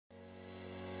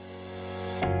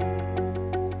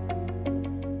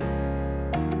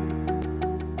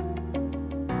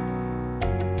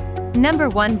Number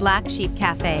 1. Black Sheep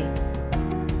Cafe.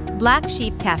 Black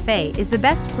Sheep Cafe is the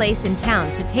best place in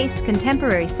town to taste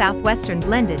contemporary Southwestern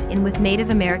blended in with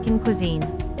Native American cuisine.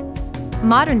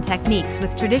 Modern techniques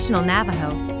with traditional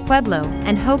Navajo, Pueblo,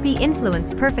 and Hopi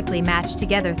influence perfectly match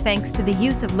together thanks to the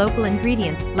use of local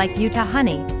ingredients like Utah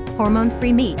honey,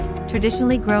 hormone-free meat,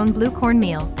 traditionally grown blue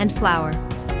cornmeal, and flour.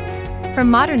 From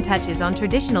modern touches on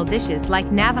traditional dishes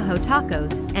like Navajo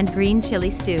tacos and green chili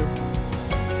stew.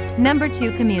 Number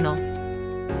 2. Communal.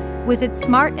 With its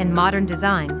smart and modern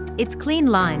design, its clean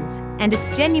lines, and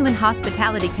its genuine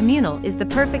hospitality, Communal is the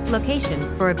perfect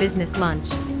location for a business lunch.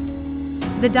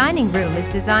 The dining room is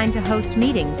designed to host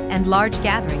meetings and large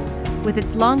gatherings, with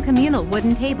its long communal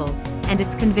wooden tables and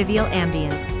its convivial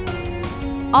ambience.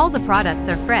 All the products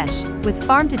are fresh, with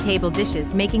farm-to-table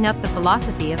dishes making up the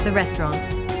philosophy of the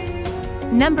restaurant.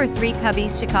 Number 3.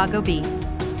 Cubby's Chicago Beef.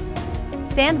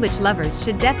 Sandwich lovers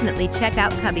should definitely check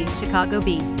out Cubby's Chicago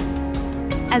Beef.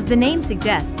 As the name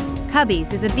suggests,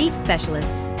 Cubby's is a beef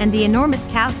specialist, and the enormous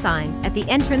cow sign at the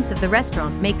entrance of the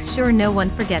restaurant makes sure no one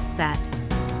forgets that.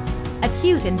 A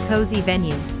cute and cozy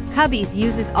venue, Cubby's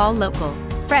uses all local,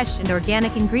 fresh and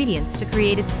organic ingredients to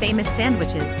create its famous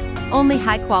sandwiches, only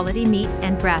high-quality meat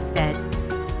and grass-fed.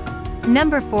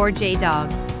 Number 4. J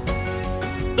Dogs.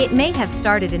 It may have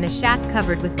started in a shack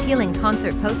covered with peeling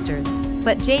concert posters,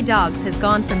 but J Dogs has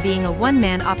gone from being a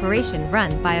one-man operation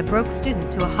run by a broke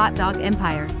student to a hot dog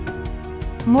empire.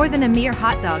 More than a mere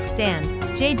hot dog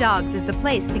stand, J Dogs is the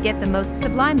place to get the most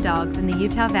sublime dogs in the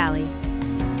Utah Valley.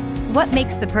 What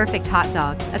makes the perfect hot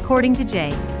dog, according to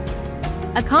Jay?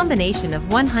 A combination of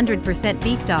 100%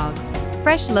 beef dogs,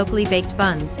 fresh locally baked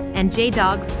buns, and J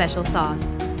Dogs special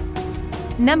sauce.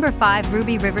 Number 5.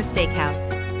 Ruby River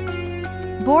Steakhouse.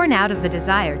 Born out of the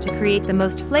desire to create the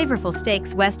most flavorful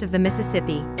steaks west of the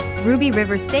Mississippi, Ruby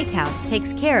River Steakhouse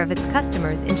takes care of its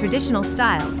customers in traditional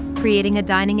style, creating a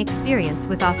dining experience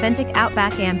with authentic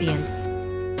outback ambience.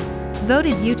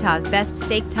 Voted Utah's best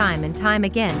steak time and time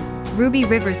again, Ruby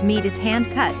River's meat is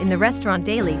hand-cut in the restaurant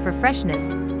daily for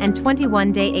freshness and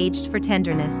 21-day aged for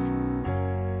tenderness.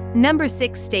 Number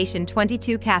 6. Station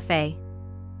 22 Cafe.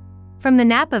 From the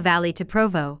Napa Valley to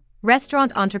Provo,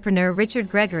 restaurant entrepreneur Richard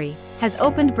Gregory has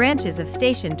opened branches of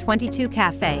Station 22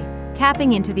 Cafe,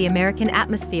 tapping into the American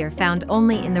atmosphere found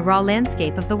only in the raw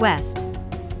landscape of the West.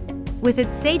 With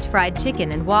its sage-fried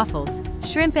chicken and waffles,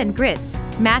 shrimp and grits,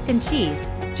 mac and cheese,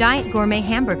 giant gourmet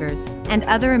hamburgers, and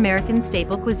other American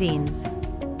staple cuisines.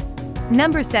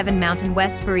 Number 7. Mountain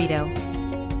West Burrito.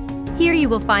 Here you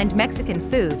will find Mexican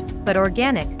food, but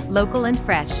organic, local and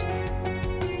fresh.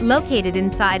 Located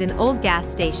inside an old gas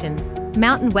station,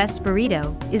 Mountain West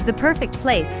Burrito is the perfect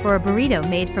place for a burrito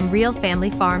made from real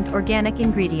family-farmed organic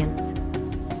ingredients.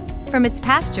 From its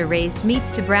pasture-raised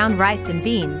meats to brown rice and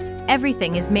beans,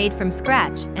 everything is made from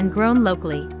scratch and grown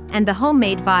locally, and the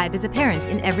homemade vibe is apparent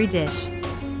in every dish.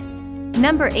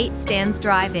 Number 8. Stan's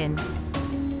Drive-In.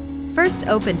 First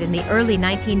opened in the early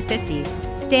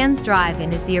 1950s, Stan's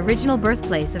Drive-In is the original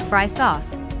birthplace of fry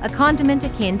sauce, a condiment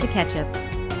akin to ketchup.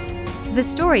 The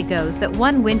story goes that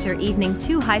one winter evening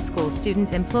 2 high school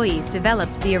student employees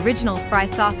developed the original fry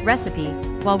sauce recipe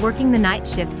while working the night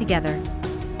shift together.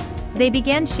 They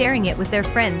began sharing it with their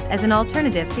friends as an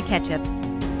alternative to ketchup.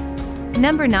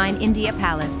 Number 9. India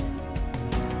Palace.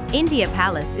 India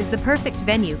Palace is the perfect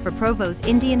venue for Provo's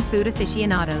Indian food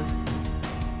aficionados.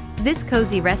 This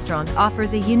cozy restaurant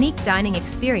offers a unique dining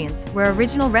experience where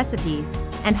original recipes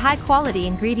and high-quality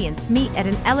ingredients meet at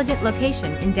an elegant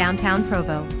location in downtown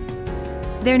Provo.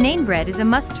 Their naan bread is a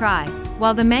must-try,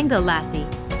 while the mango lassi,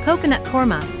 coconut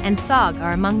korma, and saag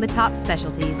are among the top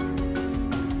specialties.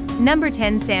 Number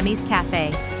 10. Sammy's Cafe.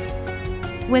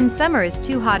 When summer is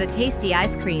too hot, a tasty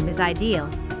ice cream is ideal,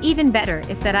 even better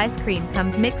if that ice cream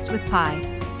comes mixed with pie.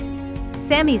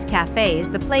 Sammy's Cafe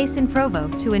is the place in Provo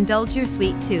to indulge your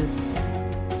sweet tooth.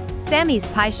 Sammy's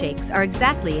pie shakes are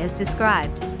exactly as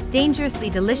described, dangerously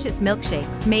delicious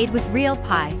milkshakes made with real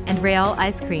pie and real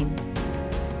ice cream.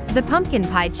 The pumpkin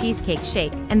pie cheesecake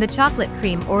shake and the chocolate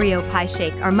cream Oreo pie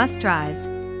shake are must-tries,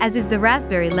 as is the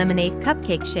raspberry lemonade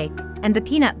cupcake shake and the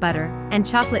peanut butter and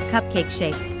chocolate cupcake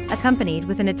shake, accompanied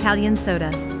with an Italian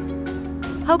soda.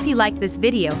 Hope you liked this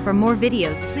video. For more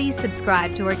videos, please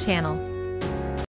subscribe to our channel.